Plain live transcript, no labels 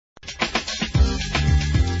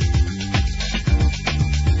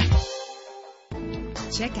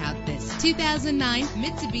Check out this 2009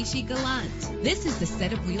 Mitsubishi Galant. This is the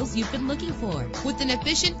set of wheels you've been looking for, with an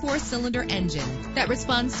efficient 4-cylinder engine that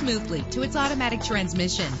responds smoothly to its automatic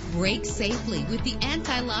transmission. Brake safely with the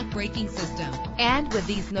anti-lock braking system. And with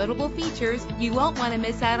these notable features, you won't want to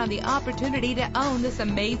miss out on the opportunity to own this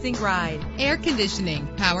amazing ride. Air conditioning,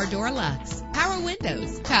 power door locks, power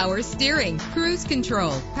windows, power steering, cruise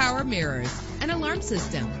control, power mirrors, an alarm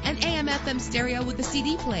system, an AM/FM stereo with a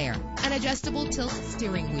CD player, an adjustable tilt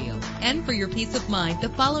steering wheel. And for your peace of mind, the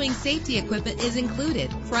following safety equipment is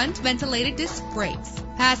included: front ventilated disc brakes,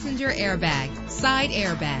 passenger airbag, side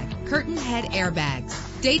airbag, curtain head airbags,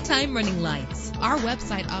 daytime running lights. Our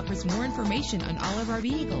website offers more information on all of our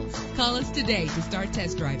vehicles. Call us today to start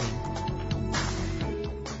test driving.